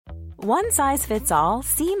One size fits all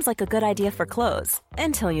seems like a good idea for clothes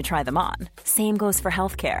until you try them on. Same goes for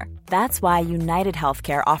healthcare. That's why United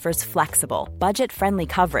Healthcare offers flexible, budget-friendly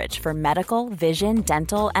coverage for medical, vision,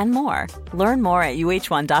 dental, and more. Learn more at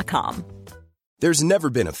uh1.com. There's never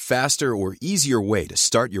been a faster or easier way to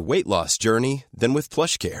start your weight loss journey than with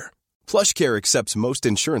PlushCare. PlushCare accepts most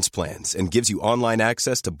insurance plans and gives you online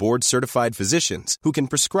access to board-certified physicians who can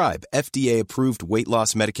prescribe FDA-approved weight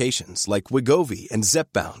loss medications like Wegovy and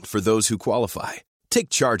Zepbound for those who qualify. Take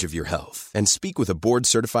charge of your health and speak with a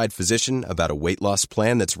board-certified physician about a weight loss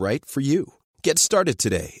plan that's right for you. Get started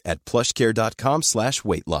today at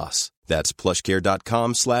plushcare.com/weight loss. That's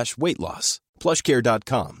plushcare.com/weight loss.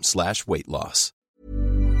 plushcare.com/weight loss.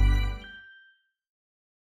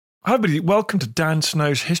 Hi everybody, welcome to Dan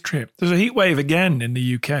Snow's History. There's a heat wave again in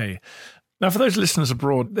the UK. Now for those listeners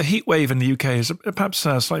abroad, the heat wave in the UK is perhaps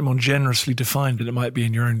slightly more generously defined than it might be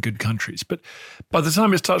in your own good countries. But by the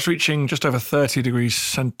time it starts reaching just over 30 degrees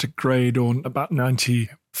centigrade or about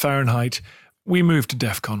 90 Fahrenheit, we move to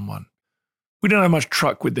DEFCON 1. We don't have much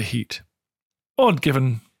truck with the heat. Odd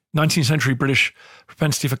given 19th century British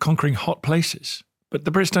propensity for conquering hot places. But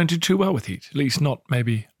the Brits don't do too well with heat, at least not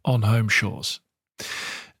maybe on home shores.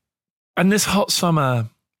 And this hot summer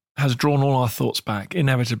has drawn all our thoughts back,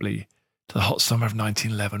 inevitably, to the hot summer of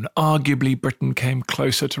 1911. Arguably, Britain came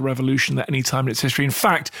closer to revolution than any time in its history. In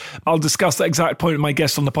fact, I'll discuss that exact point with my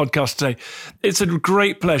guest on the podcast today. It's a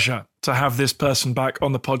great pleasure to have this person back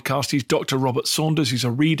on the podcast. He's Dr. Robert Saunders. He's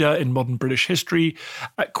a reader in modern British history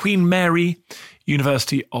at Queen Mary,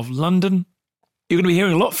 University of London. You're going to be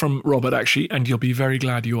hearing a lot from Robert, actually, and you'll be very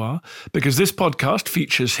glad you are, because this podcast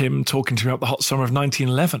features him talking to me about the hot summer of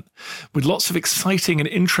 1911, with lots of exciting and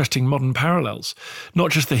interesting modern parallels.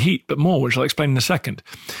 Not just the heat, but more, which I'll explain in a second.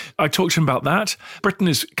 I talked to him about that. Britain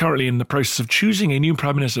is currently in the process of choosing a new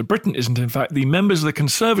Prime Minister. Britain isn't, in fact. The members of the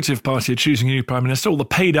Conservative Party are choosing a new Prime Minister. All the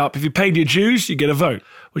paid up. If you paid your dues, you get a vote,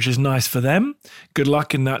 which is nice for them. Good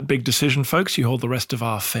luck in that big decision, folks. You hold the rest of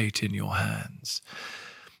our fate in your hands.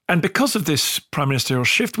 And because of this prime ministerial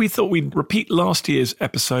shift, we thought we'd repeat last year's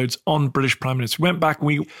episodes on British prime ministers. We went back and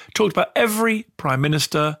we talked about every prime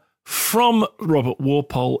minister from Robert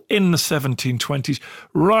Walpole in the 1720s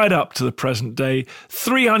right up to the present day.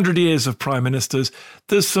 300 years of prime ministers.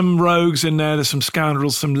 There's some rogues in there, there's some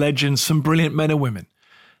scoundrels, some legends, some brilliant men and women.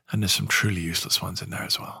 And there's some truly useless ones in there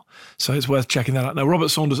as well. So it's worth checking that out. Now, Robert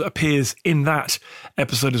Saunders appears in that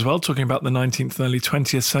episode as well, talking about the 19th and early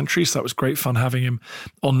 20th century. So that was great fun having him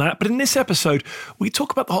on that. But in this episode, we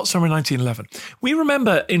talk about the hot summer of 1911. We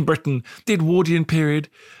remember in Britain the Edwardian period,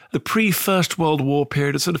 the pre-First World War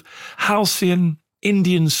period, a sort of halcyon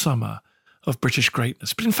Indian summer of British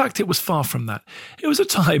greatness. But in fact, it was far from that. It was a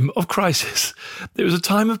time of crisis. It was a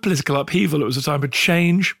time of political upheaval. It was a time of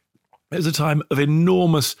change. It was a time of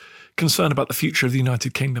enormous concern about the future of the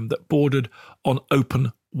United Kingdom that bordered on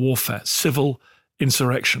open warfare, civil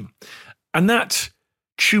insurrection. And that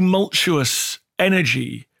tumultuous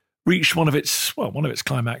energy reached one of its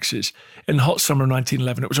climaxes in the hot summer of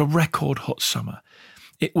 1911. It was a record hot summer.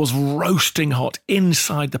 It was roasting hot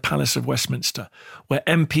inside the Palace of Westminster, where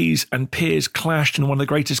MPs and peers clashed in one of the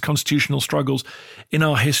greatest constitutional struggles in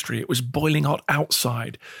our history. It was boiling hot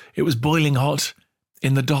outside. It was boiling hot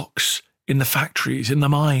in the docks, in the factories, in the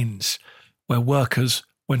mines, where workers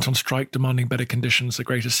went on strike demanding better conditions, a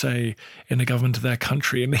greater say in the government of their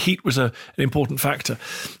country. And the heat was an important factor.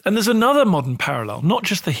 And there's another modern parallel, not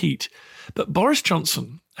just the heat, but Boris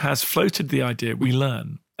Johnson has floated the idea, we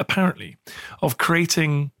learn, apparently, of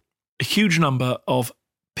creating a huge number of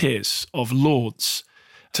peers, of lords,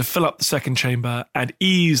 to fill up the second chamber and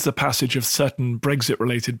ease the passage of certain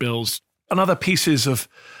Brexit-related bills and other pieces of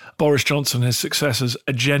Boris Johnson and his successors'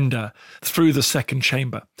 agenda through the second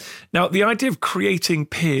chamber. Now, the idea of creating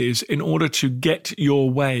peers in order to get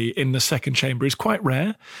your way in the second chamber is quite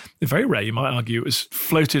rare. Very rare, you might argue. It was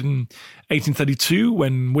floated in 1832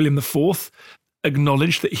 when William IV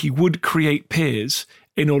acknowledged that he would create peers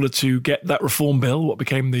in order to get that reform bill, what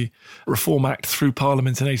became the Reform Act, through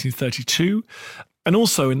Parliament in 1832. And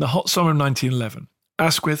also in the hot summer of 1911,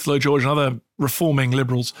 Asquith, Lloyd George and other reforming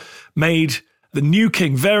liberals made the new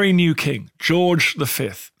king, very new king, George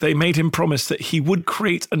V, they made him promise that he would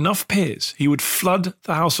create enough peers, he would flood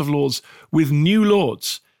the House of Lords with new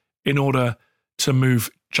lords in order to move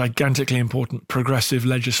gigantically important progressive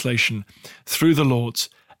legislation through the Lords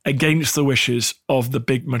against the wishes of the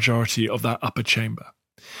big majority of that upper chamber.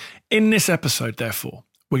 In this episode, therefore,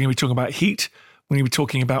 we're going to be talking about heat, we're going to be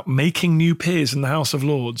talking about making new peers in the House of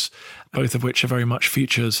Lords, both of which are very much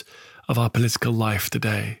features of our political life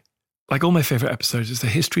today. Like all my favourite episodes, it's the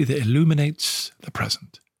history that illuminates the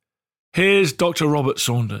present. Here's Dr. Robert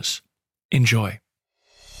Saunders Enjoy.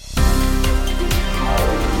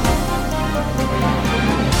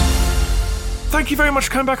 Thank you very much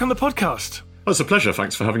for coming back on the podcast. Oh, it's a pleasure.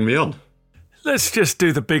 Thanks for having me on. Let's just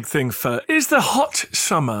do the big thing first. Is the hot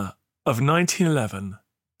summer of 1911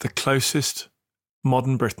 the closest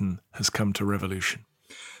modern Britain has come to revolution?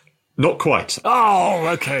 Not quite. Oh,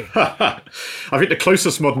 okay. I think the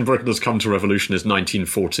closest modern Britain has come to revolution is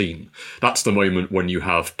 1914. That's the moment when you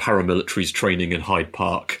have paramilitaries training in Hyde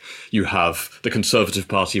Park. You have the Conservative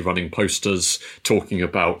Party running posters talking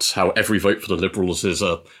about how every vote for the Liberals is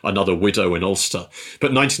another widow in Ulster.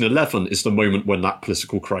 But 1911 is the moment when that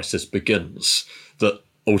political crisis begins that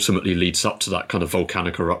ultimately leads up to that kind of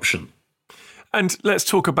volcanic eruption. And let's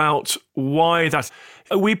talk about why that.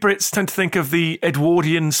 We Brits tend to think of the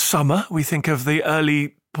Edwardian summer. We think of the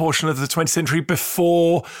early portion of the 20th century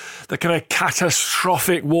before the kind of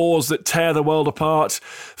catastrophic wars that tear the world apart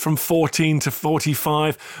from 14 to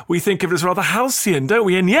 45. We think of it as rather halcyon, don't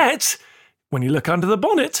we? And yet, when you look under the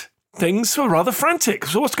bonnet, things were rather frantic.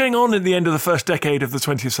 So what's going on at the end of the first decade of the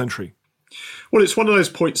 20th century? Well, it's one of those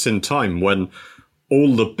points in time when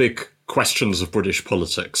all the big questions of British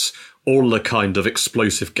politics, all the kind of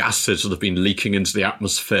explosive gases that have been leaking into the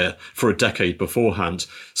atmosphere for a decade beforehand,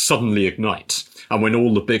 suddenly ignite. And when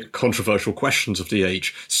all the big controversial questions of the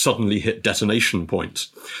age suddenly hit detonation point.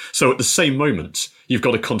 So at the same moment, you've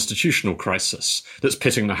got a constitutional crisis that's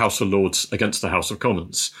pitting the House of Lords against the House of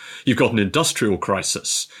Commons. You've got an industrial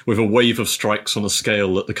crisis with a wave of strikes on a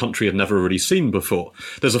scale that the country had never really seen before.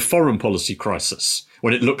 There's a foreign policy crisis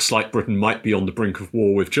when it looks like Britain might be on the brink of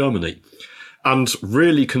war with Germany. And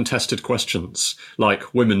really contested questions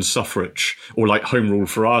like women's suffrage or like Home Rule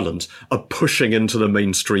for Ireland are pushing into the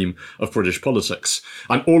mainstream of British politics.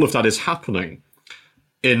 And all of that is happening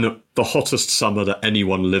in the hottest summer that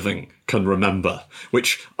anyone living can remember,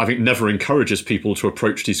 which I think never encourages people to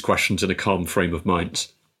approach these questions in a calm frame of mind.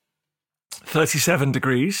 37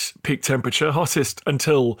 degrees, peak temperature, hottest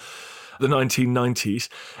until the 1990s.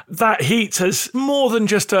 That heat has more than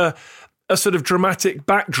just a sort of dramatic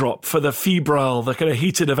backdrop for the febrile, the kind of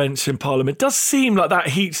heated events in Parliament. It does seem like that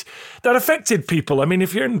heat, that affected people. I mean,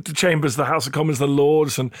 if you're in the chambers, the House of Commons, the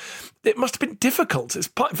Lords, and it must have been difficult. It's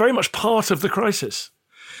very much part of the crisis.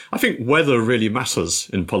 I think weather really matters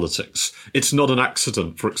in politics. It's not an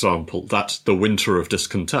accident, for example, that the winter of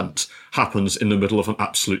discontent happens in the middle of an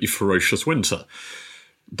absolutely ferocious winter.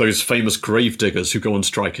 Those famous gravediggers who go on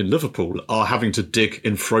strike in Liverpool are having to dig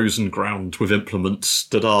in frozen ground with implements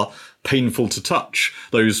that are painful to touch.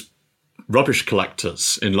 Those rubbish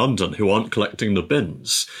collectors in London who aren't collecting the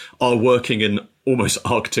bins are working in almost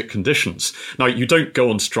Arctic conditions. Now, you don't go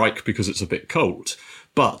on strike because it's a bit cold,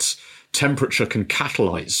 but temperature can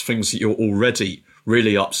catalyse things that you're already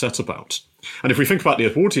really upset about. And if we think about the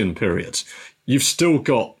Edwardian period, you've still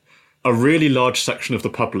got a really large section of the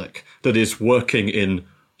public that is working in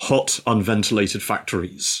hot, unventilated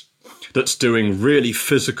factories, that's doing really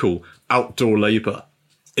physical outdoor labour.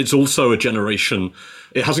 It's also a generation,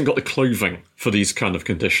 it hasn't got the clothing for these kind of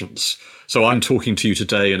conditions. So I'm talking to you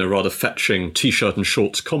today in a rather fetching t-shirt and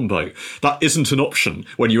shorts combo. That isn't an option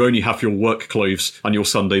when you only have your work clothes and your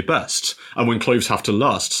Sunday best. And when clothes have to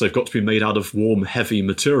last, so they've got to be made out of warm, heavy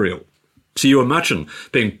material. So you imagine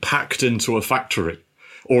being packed into a factory,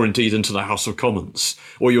 or indeed into the House of Commons,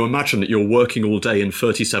 or you imagine that you're working all day in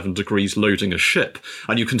 37 degrees loading a ship,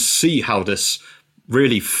 and you can see how this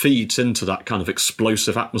really feeds into that kind of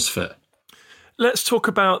explosive atmosphere. Let's talk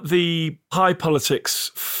about the high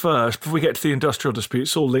politics first, before we get to the industrial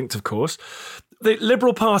disputes, all linked, of course. The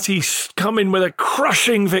Liberal Party come in with a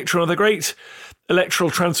crushing victory, one of the great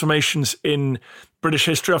electoral transformations in British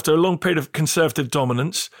history after a long period of Conservative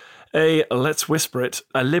dominance. Let's whisper it,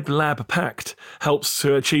 a Lib-Lab pact helps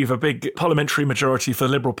to achieve a big parliamentary majority for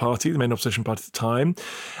the Liberal Party, the main opposition party at the time.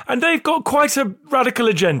 And they've got quite a radical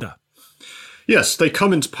agenda. Yes, they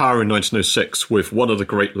come into power in 1906 with one of the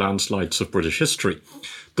great landslides of British history.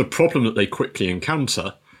 The problem that they quickly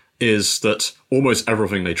encounter is that almost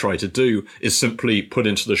everything they try to do is simply put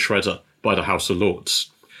into the shredder by the House of Lords,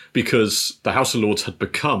 because the House of Lords had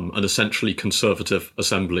become an essentially Conservative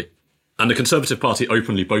assembly. And the Conservative Party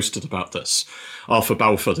openly boasted about this. Arthur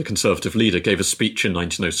Balfour, the Conservative leader, gave a speech in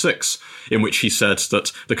 1906 in which he said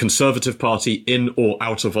that the Conservative Party, in or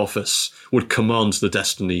out of office, would command the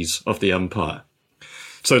destinies of the empire.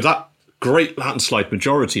 So that great landslide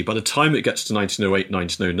majority, by the time it gets to 1908,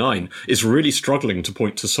 1909, is really struggling to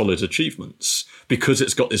point to solid achievements because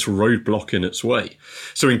it's got this roadblock in its way.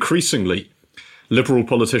 So increasingly, Liberal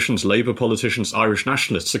politicians, Labour politicians, Irish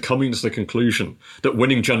nationalists are coming to the conclusion that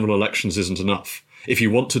winning general elections isn't enough. If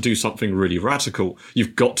you want to do something really radical,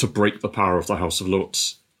 you've got to break the power of the House of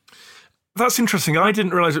Lords. That's interesting. I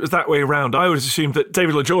didn't realise it was that way around. I always assumed that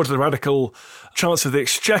David Lloyd George, the radical Chancellor of the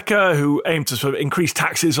Exchequer, who aimed to sort of increase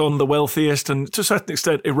taxes on the wealthiest and to a certain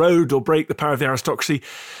extent erode or break the power of the aristocracy,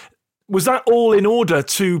 was that all in order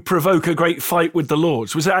to provoke a great fight with the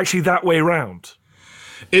Lords? Was it actually that way around?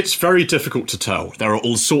 It's very difficult to tell. There are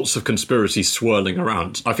all sorts of conspiracies swirling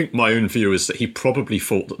around. I think my own view is that he probably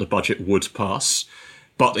thought that the budget would pass,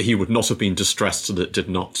 but that he would not have been distressed that it did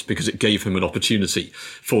not, because it gave him an opportunity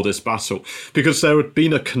for this battle. Because there had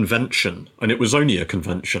been a convention, and it was only a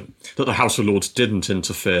convention, that the House of Lords didn't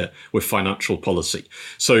interfere with financial policy.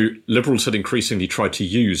 So Liberals had increasingly tried to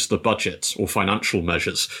use the budget or financial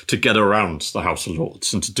measures to get around the House of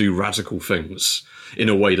Lords and to do radical things in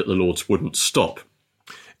a way that the Lords wouldn't stop.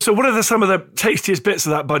 So what are some of the tastiest bits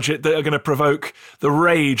of that budget that are going to provoke the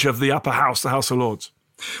rage of the upper house, the House of Lords?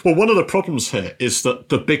 Well, one of the problems here is that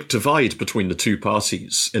the big divide between the two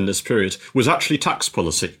parties in this period was actually tax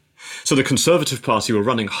policy. So the Conservative Party were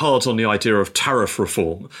running hard on the idea of tariff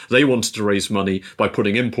reform. They wanted to raise money by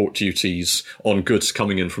putting import duties on goods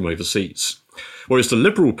coming in from overseas. Whereas the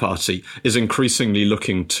Liberal Party is increasingly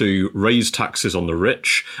looking to raise taxes on the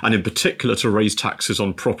rich, and in particular to raise taxes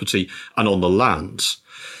on property and on the land.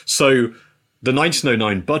 So the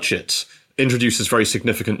 1909 budget introduces very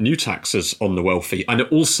significant new taxes on the wealthy, and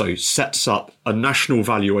it also sets up a national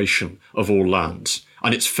valuation of all land.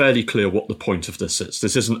 And it's fairly clear what the point of this is.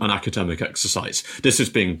 This isn't an academic exercise. This is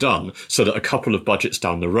being done so that a couple of budgets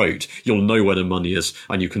down the road, you'll know where the money is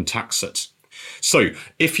and you can tax it. So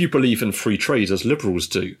if you believe in free trade, as Liberals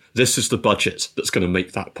do, this is the budget that's going to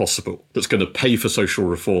make that possible, that's going to pay for social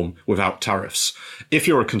reform without tariffs. If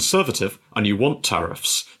you're a Conservative and you want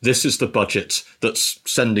tariffs, this is the budget that's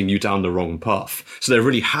sending you down the wrong path. So there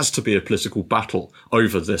really has to be a political battle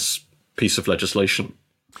over this piece of legislation.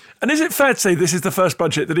 And is it fair to say this is the first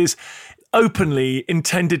budget that is openly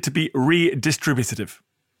intended to be redistributive?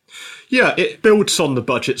 Yeah, it builds on the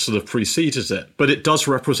budgets that have preceded it, but it does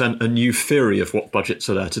represent a new theory of what budgets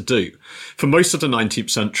are there to do. For most of the 19th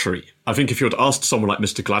century, I think if you had asked someone like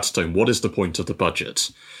Mr. Gladstone, what is the point of the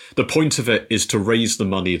budget? The point of it is to raise the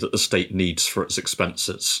money that the state needs for its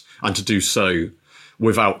expenses, and to do so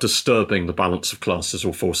without disturbing the balance of classes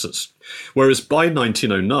or forces. Whereas by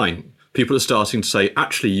 1909, people are starting to say,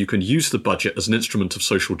 actually, you can use the budget as an instrument of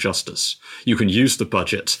social justice. You can use the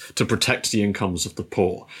budget to protect the incomes of the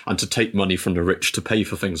poor and to take money from the rich to pay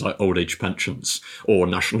for things like old age pensions or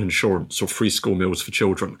national insurance or free school meals for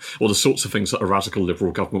children or the sorts of things that a radical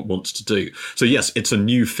liberal government wants to do. So yes, it's a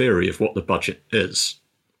new theory of what the budget is.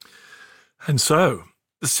 And so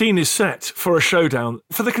the scene is set for a showdown.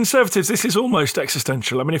 For the Conservatives, this is almost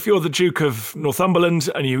existential. I mean, if you're the Duke of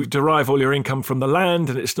Northumberland and you derive all your income from the land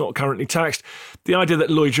and it's not currently taxed, the idea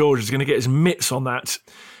that Lloyd George is going to get his mitts on that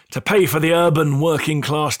to pay for the urban working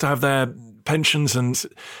class to have their pensions and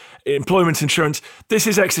employment insurance, this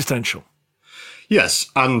is existential.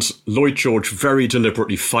 Yes, and Lloyd George very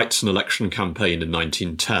deliberately fights an election campaign in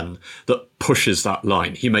 1910 that pushes that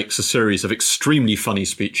line. He makes a series of extremely funny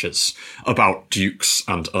speeches about dukes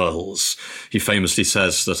and earls. He famously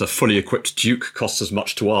says that a fully equipped duke costs as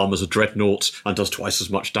much to arm as a dreadnought and does twice as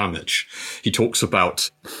much damage. He talks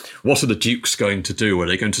about what are the dukes going to do? Are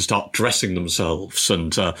they going to start dressing themselves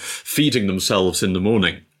and feeding themselves in the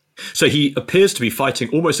morning? So he appears to be fighting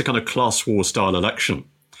almost a kind of class war style election.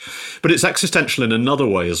 But it's existential in another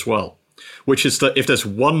way as well, which is that if there's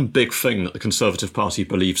one big thing that the Conservative Party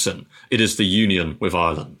believes in, it is the union with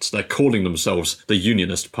Ireland. They're calling themselves the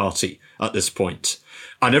Unionist Party at this point.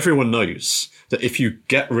 And everyone knows that if you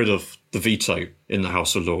get rid of the veto in the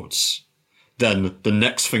House of Lords, then the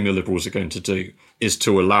next thing the Liberals are going to do is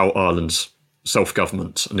to allow Ireland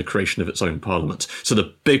self-government and the creation of its own parliament. So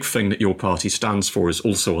the big thing that your party stands for is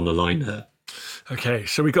also on the line here. Okay,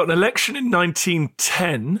 so we got an election in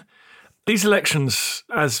 1910. These elections,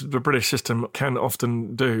 as the British system can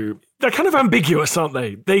often do, they're kind of ambiguous, aren't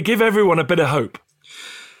they? They give everyone a bit of hope.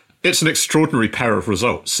 It's an extraordinary pair of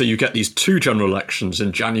results. So you get these two general elections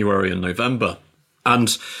in January and November,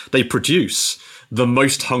 and they produce the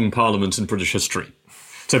most hung parliament in British history.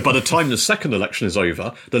 So by the time the second election is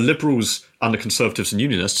over, the Liberals and the Conservatives and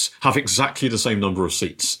Unionists have exactly the same number of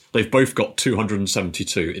seats. They've both got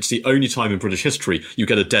 272. It's the only time in British history you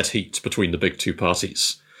get a dead heat between the big two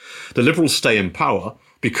parties. The Liberals stay in power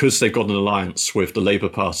because they've got an alliance with the Labour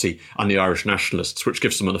Party and the Irish Nationalists, which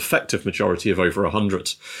gives them an effective majority of over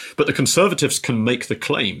 100. But the Conservatives can make the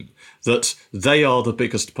claim that they are the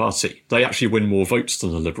biggest party. They actually win more votes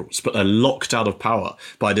than the Liberals, but they're locked out of power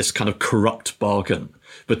by this kind of corrupt bargain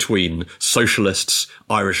between socialists,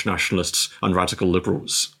 Irish nationalists and radical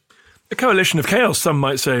liberals. A coalition of chaos, some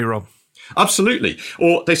might say, Rob. Absolutely.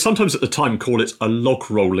 Or they sometimes at the time call it a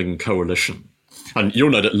log-rolling coalition. And you'll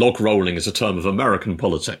know that log rolling is a term of American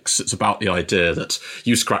politics. It's about the idea that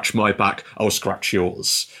you scratch my back, I'll scratch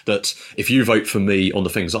yours. That if you vote for me on the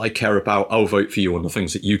things I care about, I'll vote for you on the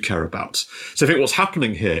things that you care about. So I think what's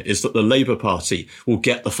happening here is that the Labour Party will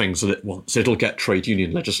get the things that it wants. It'll get trade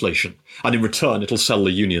union legislation. And in return, it'll sell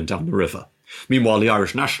the union down the river. Meanwhile, the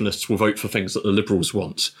Irish nationalists will vote for things that the Liberals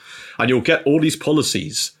want. And you'll get all these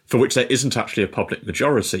policies for which there isn't actually a public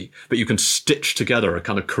majority, but you can stitch together a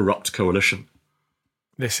kind of corrupt coalition.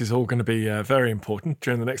 This is all going to be very important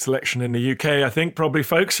during the next election in the UK, I think, probably,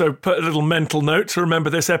 folks. So put a little mental note to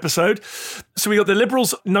remember this episode. So we got the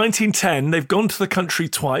Liberals, 1910. They've gone to the country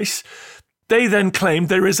twice. They then claimed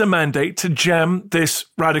there is a mandate to jam this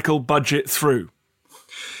radical budget through.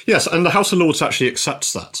 Yes, and the House of Lords actually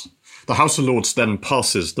accepts that. The House of Lords then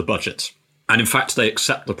passes the budget. And in fact, they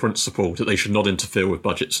accept the principle that they should not interfere with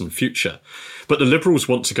budgets in future. But the Liberals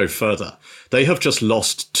want to go further. They have just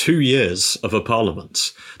lost 2 years of a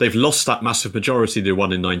parliament. They've lost that massive majority they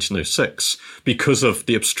won in 1906 because of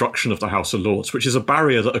the obstruction of the House of Lords, which is a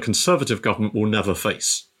barrier that a Conservative government will never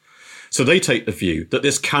face. So they take the view that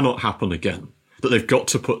this cannot happen again, that they've got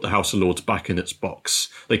to put the House of Lords back in its box.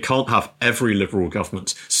 They can't have every Liberal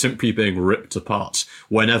government simply being ripped apart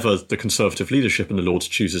whenever the Conservative leadership in the Lords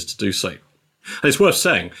chooses to do so. And it's worth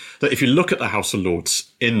saying that if you look at the House of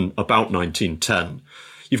Lords in about 1910,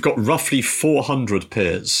 you've got roughly 400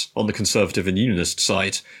 peers on the Conservative and Unionist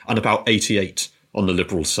side and about 88 on the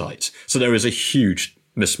Liberal side. So there is a huge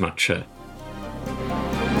mismatch here.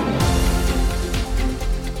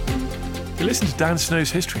 You listen to Dan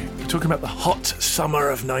Snow's History. We're talking about the hot summer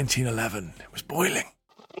of 1911. It was boiling.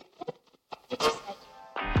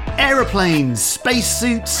 Aeroplanes,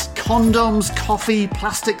 spacesuits, condoms, coffee,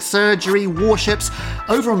 plastic surgery, warships.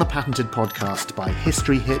 Over on the Patented podcast by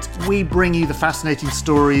History Hit, we bring you the fascinating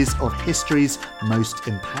stories of history's most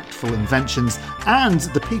impactful inventions and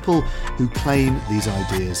the people who claim these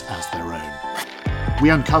ideas as their own. We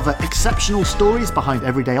uncover exceptional stories behind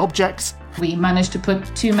everyday objects. We managed to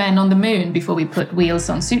put 2 men on the moon before we put wheels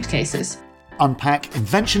on suitcases. Unpack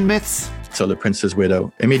invention myths. So the prince's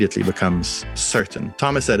widow immediately becomes certain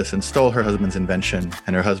Thomas Edison stole her husband's invention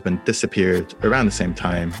and her husband disappeared around the same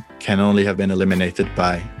time, can only have been eliminated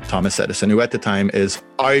by Thomas Edison, who at the time is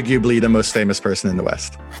arguably the most famous person in the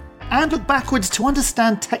West. And look backwards to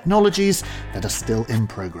understand technologies that are still in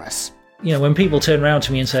progress. You know, when people turn around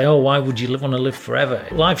to me and say, oh, why would you want to live forever?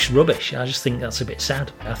 Life's rubbish. I just think that's a bit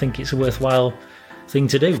sad. I think it's a worthwhile thing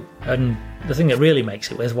to do. And the thing that really makes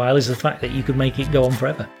it worthwhile is the fact that you could make it go on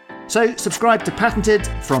forever. So subscribe to Patented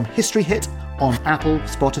from History Hit on Apple,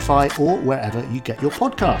 Spotify, or wherever you get your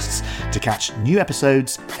podcasts to catch new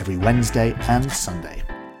episodes every Wednesday and Sunday.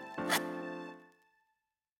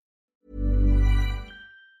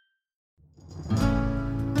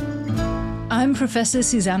 I'm Professor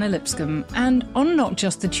Susanna Lipscomb, and on Not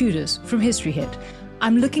Just the Tudors from History Hit,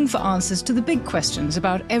 I'm looking for answers to the big questions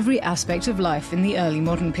about every aspect of life in the early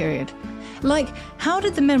modern period. Like, how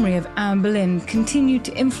did the memory of Anne Boleyn continue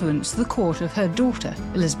to influence the court of her daughter,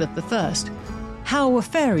 Elizabeth I? How were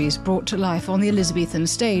fairies brought to life on the Elizabethan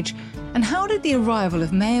stage? And how did the arrival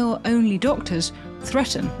of male-only doctors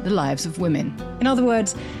threaten the lives of women? In other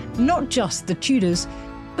words, not just the Tudors,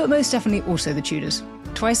 but most definitely also the Tudors.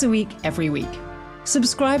 Twice a week, every week.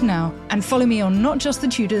 Subscribe now and follow me on Not Just the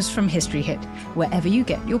Tudors from History Hit, wherever you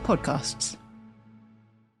get your podcasts.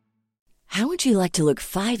 How would you like to look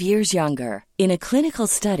 5 years younger? In a clinical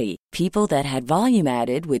study, people that had volume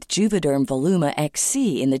added with Juvederm Voluma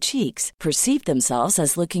XC in the cheeks perceived themselves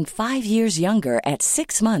as looking 5 years younger at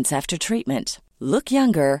 6 months after treatment. Look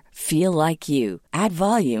younger, feel like you. Add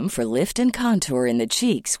volume for lift and contour in the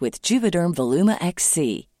cheeks with Juvederm Voluma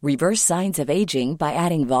XC. Reverse signs of aging by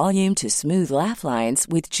adding volume to smooth laugh lines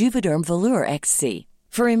with Juvederm Volure XC.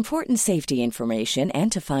 For important safety information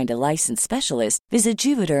and to find a licensed specialist, visit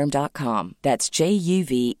Juvederm.com. That's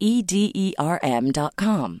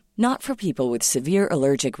JUVEDERM.com. Not for people with severe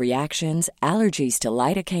allergic reactions, allergies to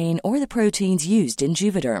lidocaine, or the proteins used in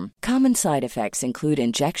Juvederm. Common side effects include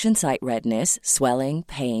injection site redness, swelling,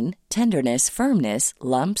 pain, tenderness, firmness,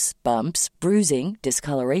 lumps, bumps, bruising,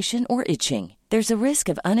 discoloration, or itching. There's a risk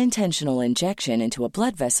of unintentional injection into a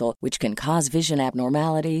blood vessel, which can cause vision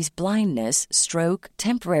abnormalities, blindness, stroke,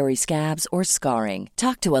 temporary scabs, or scarring.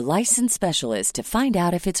 Talk to a licensed specialist to find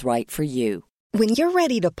out if it's right for you. When you're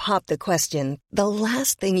ready to pop the question, the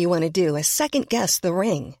last thing you want to do is second-guess the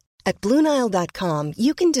ring. At BlueNile.com,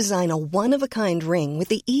 you can design a one-of-a-kind ring with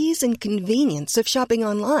the ease and convenience of shopping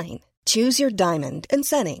online. Choose your diamond and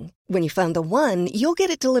setting. When you find the one, you'll get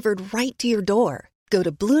it delivered right to your door. Go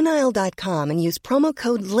to BlueNile.com and use promo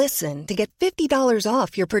code LISTEN to get $50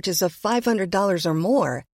 off your purchase of $500 or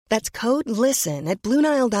more. That's code LISTEN at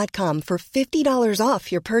BlueNile.com for $50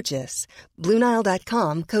 off your purchase.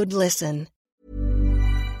 BlueNile.com, code LISTEN.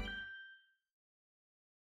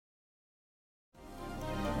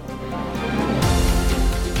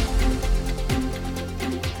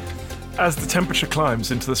 As the temperature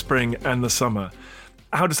climbs into the spring and the summer,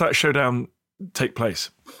 how does that showdown take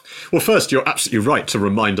place? Well, first, you're absolutely right to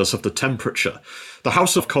remind us of the temperature. The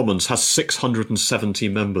House of Commons has 670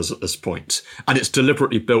 members at this point, and it's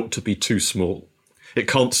deliberately built to be too small. It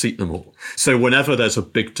can't seat them all. So whenever there's a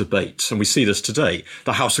big debate, and we see this today,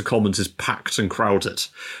 the House of Commons is packed and crowded.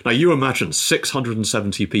 Now, you imagine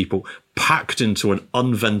 670 people packed into an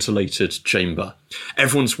unventilated chamber.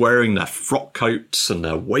 Everyone's wearing their frock coats and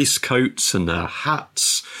their waistcoats and their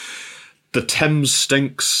hats. The Thames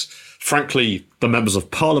stinks. Frankly, the members of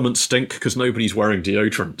Parliament stink because nobody's wearing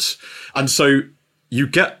deodorant. And so you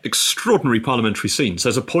get extraordinary parliamentary scenes.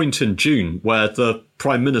 There's a point in June where the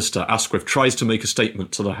Prime Minister, Asquith, tries to make a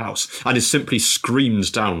statement to the House and is simply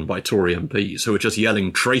screamed down by Tory MPs who are just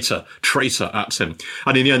yelling traitor, traitor at him.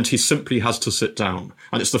 And in the end, he simply has to sit down.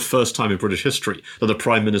 And it's the first time in British history that the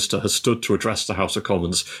Prime Minister has stood to address the House of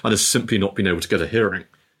Commons and has simply not been able to get a hearing.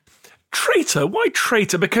 Traitor? Why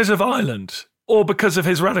traitor? Because of Ireland? Or because of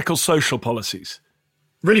his radical social policies?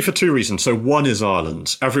 Really for two reasons. So one is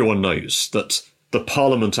Ireland. Everyone knows that the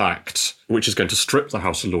Parliament Act, which is going to strip the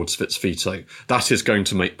House of Lords of its veto, that is going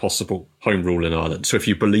to make possible Home Rule in Ireland. So if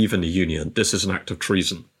you believe in the Union, this is an act of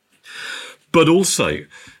treason. But also,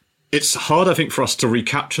 it's hard, I think, for us to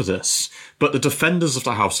recapture this, but the defenders of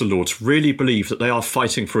the House of Lords really believe that they are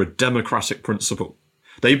fighting for a democratic principle.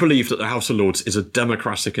 They believe that the House of Lords is a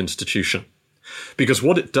democratic institution. Because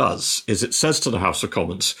what it does is it says to the House of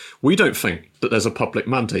Commons, we don't think that there's a public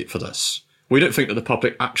mandate for this. We don't think that the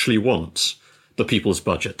public actually wants the People's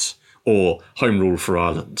Budget or Home Rule for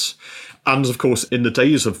Ireland. And of course, in the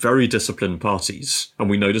days of very disciplined parties, and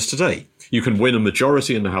we know this today, you can win a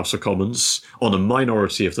majority in the House of Commons on a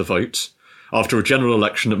minority of the vote. After a general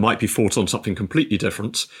election, it might be fought on something completely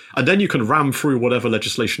different. And then you can ram through whatever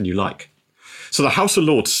legislation you like. So the House of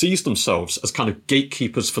Lords sees themselves as kind of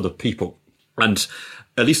gatekeepers for the people. And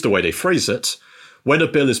at least the way they phrase it, when a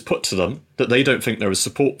bill is put to them that they don't think there is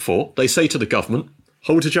support for, they say to the government,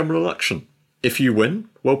 hold a general election. If you win,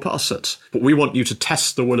 we'll pass it. But we want you to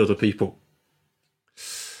test the will of the people.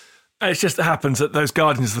 It just happens that those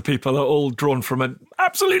guardians of the people are all drawn from an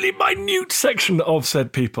absolutely minute section of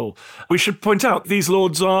said people. We should point out these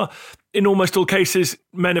lords are, in almost all cases,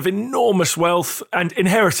 men of enormous wealth and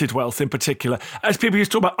inherited wealth in particular. As people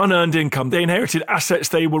used to talk about unearned income, they inherited assets,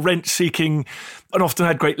 they were rent-seeking and often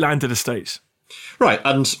had great landed estates. Right,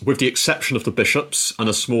 and with the exception of the bishops and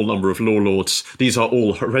a small number of law lords, these are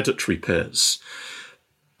all hereditary peers.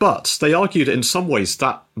 But they argued in some ways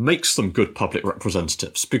that makes them good public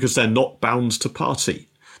representatives because they're not bound to party.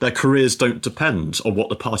 Their careers don't depend on what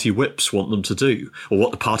the party whips want them to do or what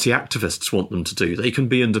the party activists want them to do. They can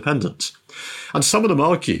be independent. And some of them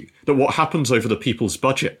argue that what happens over the People's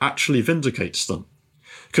Budget actually vindicates them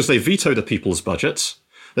because they veto the People's Budget,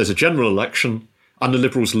 there's a general election, and the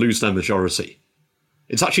Liberals lose their majority.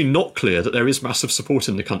 It's actually not clear that there is massive support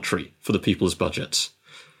in the country for the People's Budget.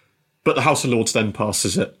 But the House of Lords then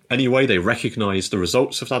passes it anyway. They recognise the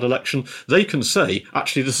results of that election. They can say,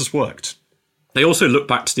 actually, this has worked. They also look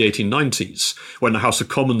back to the 1890s, when the House of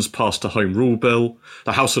Commons passed a Home Rule Bill,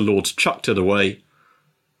 the House of Lords chucked it away,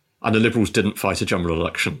 and the Liberals didn't fight a general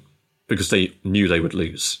election because they knew they would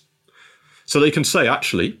lose. So they can say,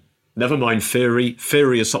 actually, never mind theory.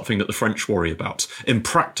 Theory is something that the French worry about. In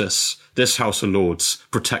practice, this House of Lords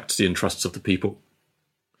protects the interests of the people.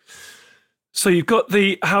 So you've got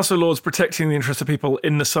the House of Lords protecting the interests of people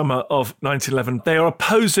in the summer of 1911. They are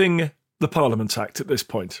opposing the Parliament Act at this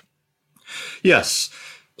point. Yes.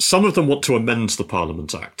 Some of them want to amend the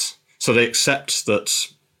Parliament Act. So they accept that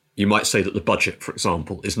you might say that the budget, for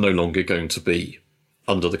example, is no longer going to be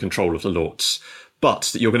under the control of the Lords, but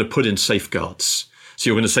that you're going to put in safeguards. So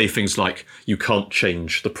you're going to say things like you can't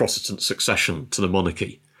change the Protestant succession to the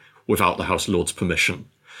monarchy without the House of Lords' permission.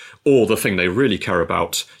 Or the thing they really care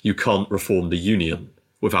about, you can't reform the Union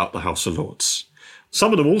without the House of Lords.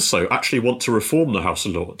 Some of them also actually want to reform the House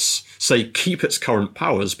of Lords, say keep its current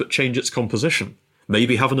powers but change its composition.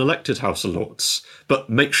 Maybe have an elected House of Lords, but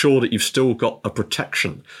make sure that you've still got a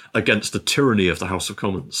protection against the tyranny of the House of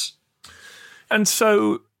Commons. And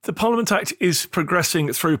so the Parliament Act is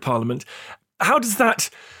progressing through Parliament. How does that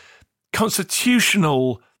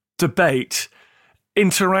constitutional debate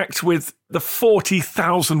interact with the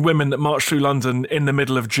 40,000 women that marched through London in the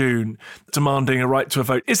middle of June demanding a right to a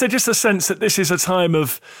vote? Is there just a sense that this is a time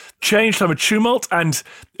of change, time of tumult, and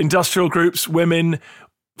industrial groups, women,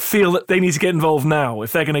 feel that they need to get involved now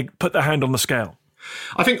if they're going to put their hand on the scale?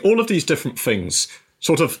 I think all of these different things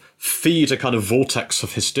sort of feed a kind of vortex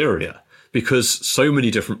of hysteria, because so many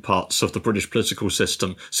different parts of the British political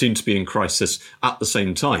system seem to be in crisis at the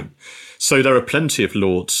same time. So there are plenty of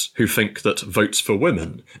lords who think that votes for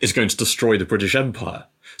women is going to destroy the British Empire.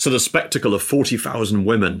 So the spectacle of 40,000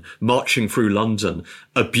 women marching through London,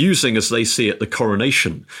 abusing, as they see it, the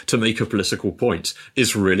coronation to make a political point,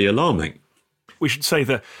 is really alarming. We should say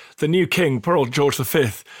that the new king, poor old George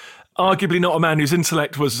V, arguably not a man whose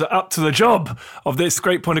intellect was up to the job of this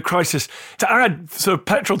great point of crisis. To add sort of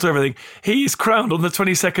petrol to everything, he is crowned on the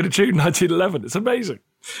 22nd of June, 1911. It's amazing.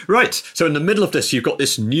 Right. So in the middle of this, you've got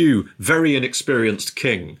this new, very inexperienced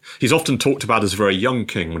king. He's often talked about as a very young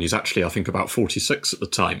king when he's actually, I think, about 46 at the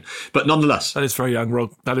time. But nonetheless... That is very young,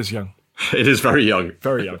 Rob. That is young. It is very young.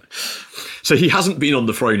 Very young. So he hasn't been on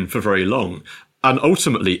the throne for very long. And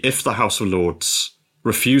ultimately, if the House of Lords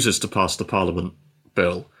refuses to pass the Parliament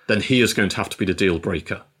bill, then he is going to have to be the deal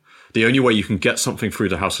breaker. The only way you can get something through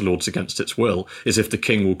the House of Lords against its will is if the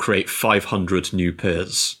king will create 500 new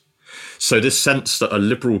peers. So this sense that a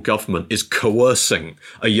Liberal government is coercing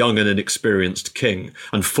a young and inexperienced king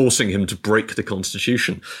and forcing him to break the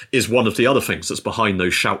constitution is one of the other things that's behind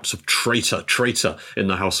those shouts of traitor, traitor in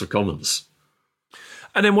the House of Commons.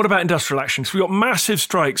 And then what about industrial actions? We've got massive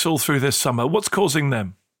strikes all through this summer. What's causing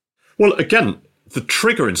them? Well, again, the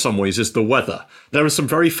trigger in some ways is the weather. There are some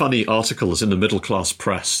very funny articles in the middle class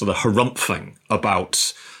press that are harumphing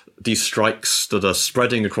about these strikes that are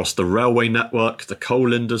spreading across the railway network, the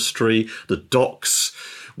coal industry, the docks,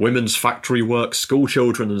 women's factory work, school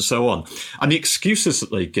children, and so on. And the excuses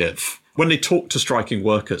that they give, when they talk to striking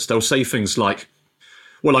workers, they'll say things like,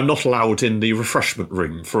 well, I'm not allowed in the refreshment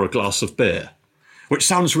room for a glass of beer, which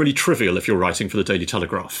sounds really trivial if you're writing for the Daily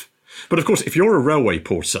Telegraph. But of course, if you're a railway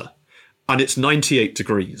porter and it's 98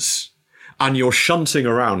 degrees, and you're shunting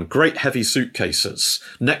around great heavy suitcases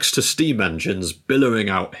next to steam engines billowing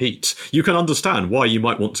out heat, you can understand why you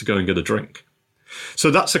might want to go and get a drink. So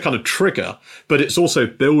that's a kind of trigger, but it's also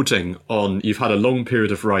building on, you've had a long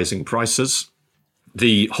period of rising prices.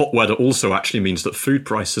 The hot weather also actually means that food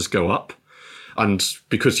prices go up. And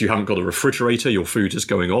because you haven't got a refrigerator, your food is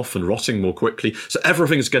going off and rotting more quickly. So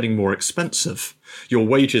everything's getting more expensive. Your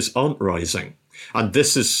wages aren't rising. And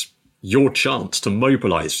this is your chance to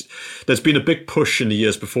mobilise. There's been a big push in the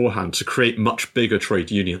years beforehand to create much bigger trade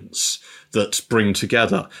unions that bring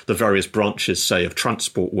together the various branches, say, of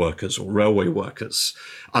transport workers or railway workers.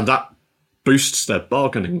 And that boosts their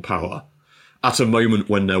bargaining power at a moment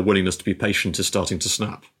when their willingness to be patient is starting to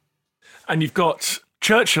snap. And you've got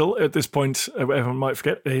Churchill, at this point, everyone might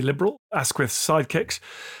forget, a Liberal, Asquith's sidekicks.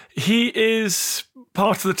 He is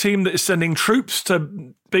part of the team that is sending troops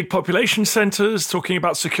to big population centres, talking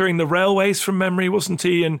about securing the railways from memory, wasn't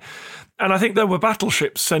he? And I think there were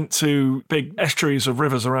battleships sent to big estuaries of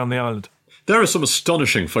rivers around the island. There are some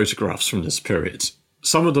astonishing photographs from this period.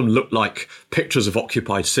 Some of them look like pictures of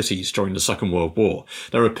occupied cities during the Second World War.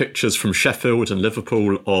 There are pictures from Sheffield and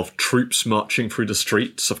Liverpool of troops marching through the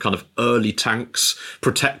streets, of kind of early tanks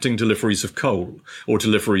protecting deliveries of coal or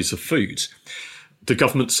deliveries of food. The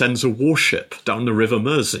government sends a warship down the River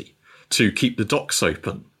Mersey to keep the docks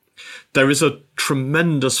open. There is a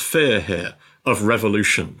tremendous fear here of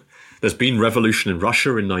revolution. There's been revolution in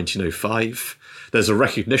Russia in 1905. There's a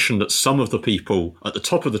recognition that some of the people at the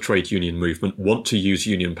top of the trade union movement want to use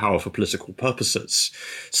union power for political purposes.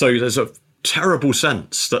 So there's a terrible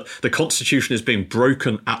sense that the constitution is being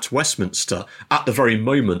broken at Westminster at the very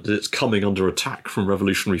moment that it's coming under attack from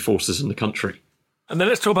revolutionary forces in the country. And then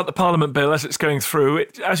let's talk about the Parliament bill as it's going through.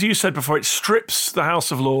 It, as you said before, it strips the House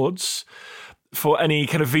of Lords for any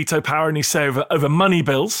kind of veto power, any say over money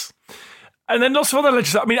bills. And then lots of other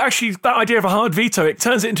legislation. I mean, actually, that idea of a hard veto, it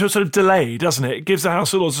turns it into a sort of delay, doesn't it? It gives the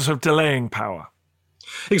House of Lords a sort of delaying power.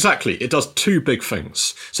 Exactly. It does two big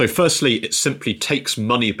things. So firstly, it simply takes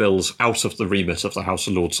money bills out of the remit of the House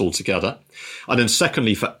of Lords altogether. And then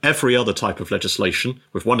secondly, for every other type of legislation,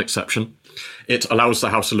 with one exception, it allows the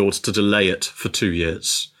House of Lords to delay it for 2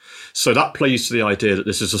 years. So that plays to the idea that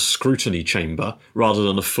this is a scrutiny chamber rather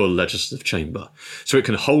than a full legislative chamber. So it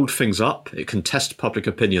can hold things up, it can test public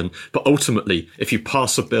opinion, but ultimately, if you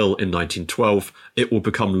pass a bill in 1912, it will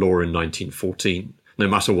become law in 1914, no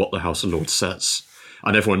matter what the House of Lords says.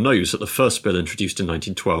 And everyone knows that the first bill introduced in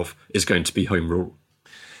 1912 is going to be Home Rule.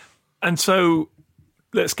 And so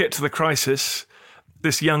let's get to the crisis.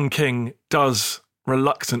 This young king does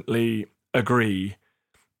reluctantly agree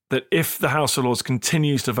that if the House of Lords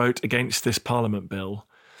continues to vote against this Parliament bill,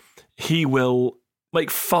 he will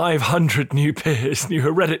make 500 new peers, new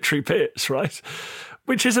hereditary peers, right?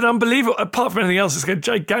 Which is an unbelievable, apart from anything else, it's a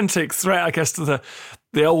gigantic threat, I guess, to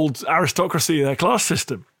the old aristocracy, their class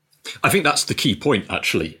system. I think that's the key point,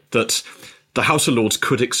 actually, that the House of Lords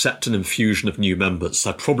could accept an infusion of new members.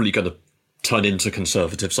 They're probably going to turn into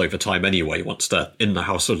Conservatives over time anyway, once they're in the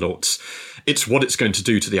House of Lords. It's what it's going to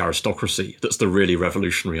do to the aristocracy that's the really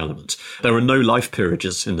revolutionary element. There are no life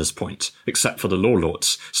peerages in this point, except for the Law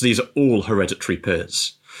Lords. So these are all hereditary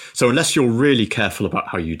peers. So unless you're really careful about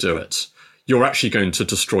how you do it, you're actually going to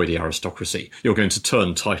destroy the aristocracy. You're going to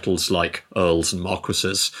turn titles like earls and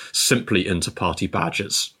marquises simply into party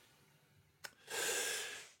badges.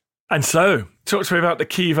 And so, talk to me about the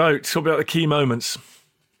key votes, talk about the key moments.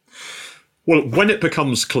 Well, when it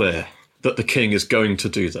becomes clear that the king is going to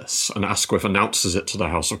do this, and Asquith announces it to the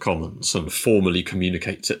House of Commons and formally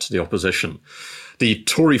communicates it to the opposition, the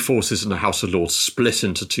Tory forces in the House of Lords split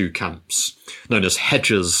into two camps, known as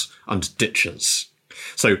hedgers and ditchers.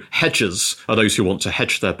 So hedgers are those who want to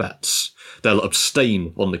hedge their bets. They'll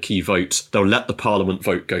abstain on the key vote. They'll let the Parliament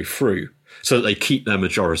vote go through so that they keep their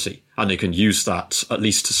majority, and they can use that at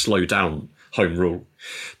least to slow down Home Rule.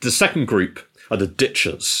 The second group are the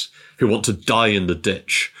ditchers, who want to die in the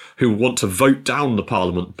ditch, who want to vote down the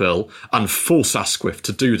Parliament bill and force Asquith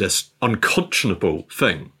to do this unconscionable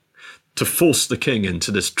thing, to force the king into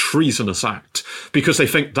this treasonous act, because they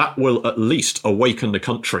think that will at least awaken the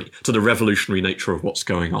country to the revolutionary nature of what's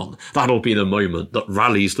going on. That'll be the moment that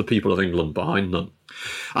rallies the people of England behind them.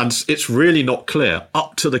 And it's really not clear,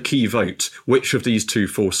 up to the key vote, which of these two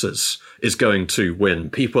forces is going to win.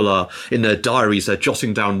 People are, in their diaries, they're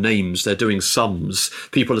jotting down names, they're doing sums,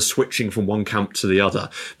 people are switching from one camp to the other.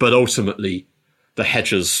 But ultimately, the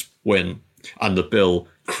hedgers win, and the bill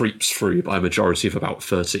creeps through by a majority of about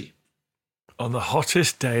 30. On the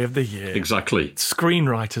hottest day of the year. Exactly.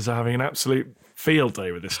 Screenwriters are having an absolute field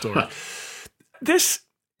day with this story. This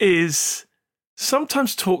is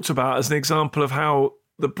sometimes talked about as an example of how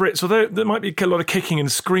the Brits, although there might be a lot of kicking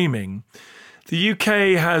and screaming, the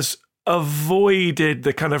UK has avoided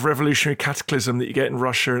the kind of revolutionary cataclysm that you get in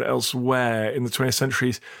Russia and elsewhere in the 20th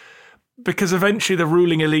centuries, because eventually the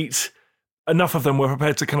ruling elite, enough of them were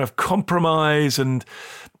prepared to kind of compromise, and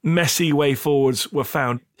messy way forwards were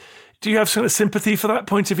found. Do you have some sympathy for that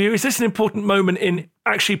point of view? Is this an important moment in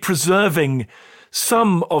actually preserving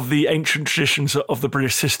some of the ancient traditions of the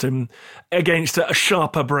British system against a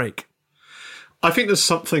sharper break? I think there's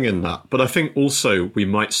something in that, but I think also we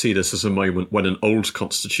might see this as a moment when an old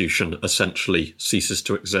constitution essentially ceases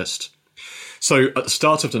to exist. So at the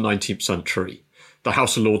start of the 19th century, the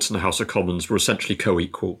House of Lords and the House of Commons were essentially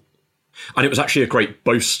co-equal. And it was actually a great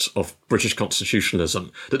boast of British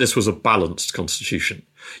constitutionalism that this was a balanced constitution.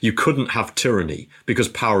 You couldn't have tyranny because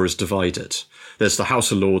power is divided. There's the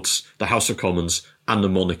House of Lords, the House of Commons, and the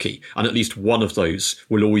monarchy. And at least one of those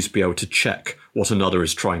will always be able to check what another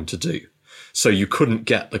is trying to do. So you couldn't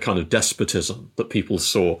get the kind of despotism that people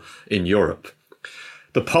saw in Europe.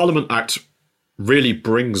 The Parliament Act really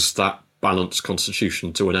brings that balanced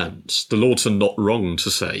constitution to an end. The Lords are not wrong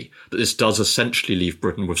to say that this does essentially leave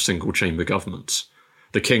Britain with single-chamber government.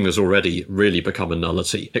 The king has already really become a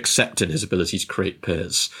nullity, except in his ability to create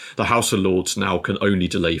peers. The House of Lords now can only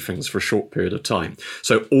delay things for a short period of time.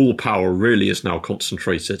 So all power really is now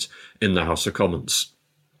concentrated in the House of Commons.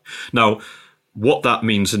 Now, what that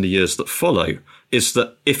means in the years that follow is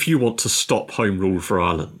that if you want to stop Home Rule for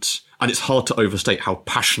Ireland, and it's hard to overstate how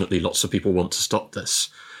passionately lots of people want to stop this,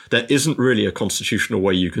 there isn't really a constitutional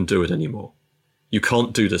way you can do it anymore. You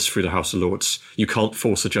can't do this through the House of Lords. You can't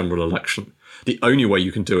force a general election. The only way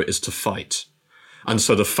you can do it is to fight. And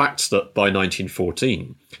so the fact that by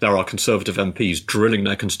 1914 there are Conservative MPs drilling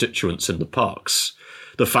their constituents in the parks,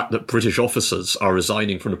 the fact that British officers are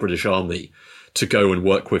resigning from the British Army to go and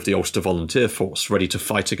work with the Ulster Volunteer Force ready to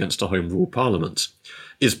fight against a Home Rule Parliament,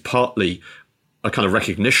 is partly a kind of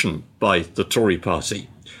recognition by the Tory party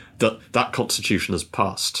that that constitution has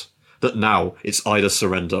passed, that now it's either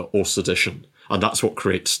surrender or sedition. And that's what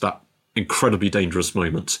creates that incredibly dangerous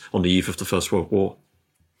moment on the eve of the First World War.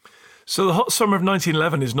 So the hot summer of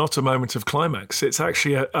 1911 is not a moment of climax. It's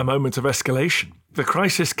actually a moment of escalation. The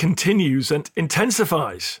crisis continues and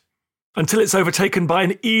intensifies until it's overtaken by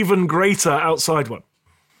an even greater outside one.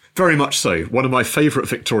 Very much so. One of my favourite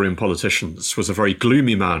Victorian politicians was a very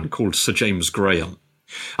gloomy man called Sir James Graham.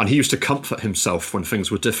 And he used to comfort himself when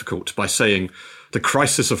things were difficult by saying, the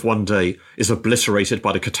crisis of one day is obliterated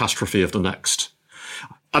by the catastrophe of the next.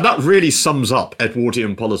 And that really sums up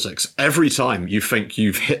Edwardian politics. Every time you think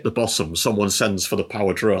you've hit the bottom, someone sends for the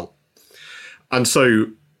power drill. And so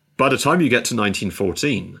By the time you get to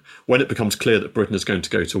 1914, when it becomes clear that Britain is going to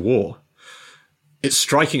go to war, it's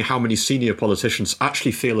striking how many senior politicians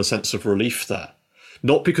actually feel a sense of relief there.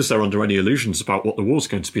 Not because they're under any illusions about what the war's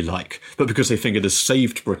going to be like, but because they think it has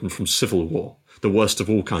saved Britain from civil war, the worst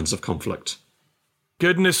of all kinds of conflict.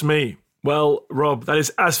 Goodness me. Well, Rob, that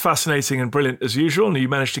is as fascinating and brilliant as usual, and you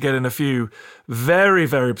managed to get in a few very,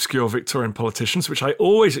 very obscure Victorian politicians, which I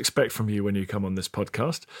always expect from you when you come on this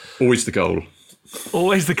podcast. Always the goal.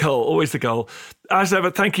 Always the goal, always the goal. As ever,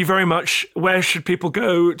 thank you very much. Where should people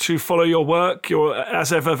go to follow your work? You're,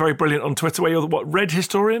 as ever, very brilliant on Twitter. Where you're the, Red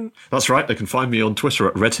Historian? That's right. They can find me on Twitter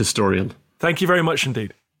at Red Historian. Thank you very much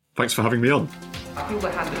indeed. Thanks for having me on. I feel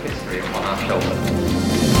the hand of history upon our shoulders.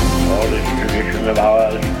 All this tradition of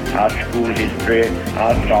ours, our school history,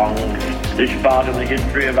 our songs, this part of the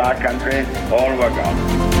history of our country, all were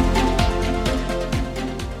gone.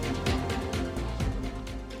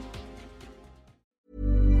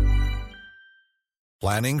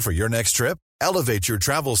 Planning for your next trip? Elevate your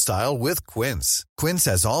travel style with Quince. Quince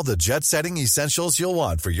has all the jet-setting essentials you'll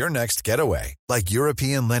want for your next getaway, like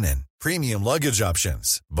European linen, premium luggage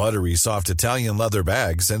options, buttery soft Italian leather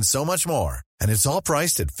bags, and so much more. And it's all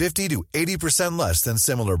priced at 50 to 80% less than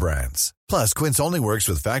similar brands. Plus, Quince only works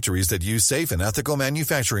with factories that use safe and ethical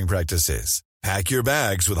manufacturing practices. Pack your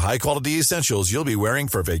bags with high-quality essentials you'll be wearing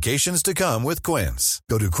for vacations to come with Quince.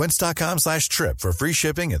 Go to quince.com/trip for free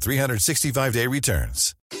shipping and 365-day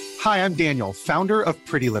returns. Hi, I'm Daniel, founder of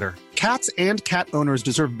Pretty Litter. Cats and cat owners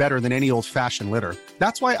deserve better than any old-fashioned litter.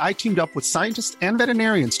 That's why I teamed up with scientists and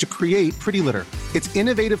veterinarians to create Pretty Litter. Its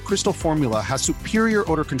innovative crystal formula has superior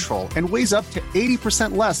odor control and weighs up to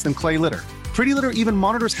 80% less than clay litter. Pretty Litter even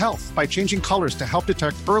monitors health by changing colors to help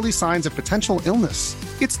detect early signs of potential illness.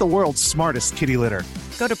 It's the world's smartest kitty litter.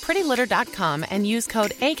 Go to prettylitter.com and use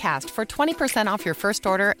code ACAST for 20% off your first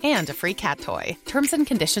order and a free cat toy. Terms and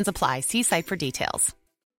conditions apply. See site for details.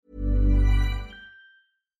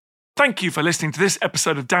 Thank you for listening to this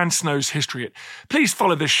episode of Dan Snow's History Hit. Please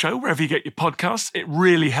follow this show wherever you get your podcasts. It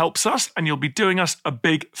really helps us, and you'll be doing us a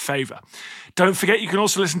big favour. Don't forget, you can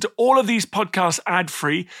also listen to all of these podcasts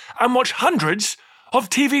ad-free and watch hundreds of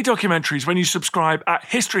TV documentaries when you subscribe at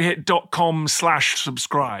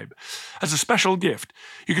historyhit.com/subscribe. As a special gift,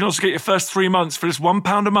 you can also get your first 3 months for just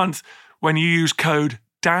 £1 a month when you use code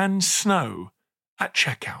DANSNOW at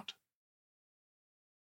checkout.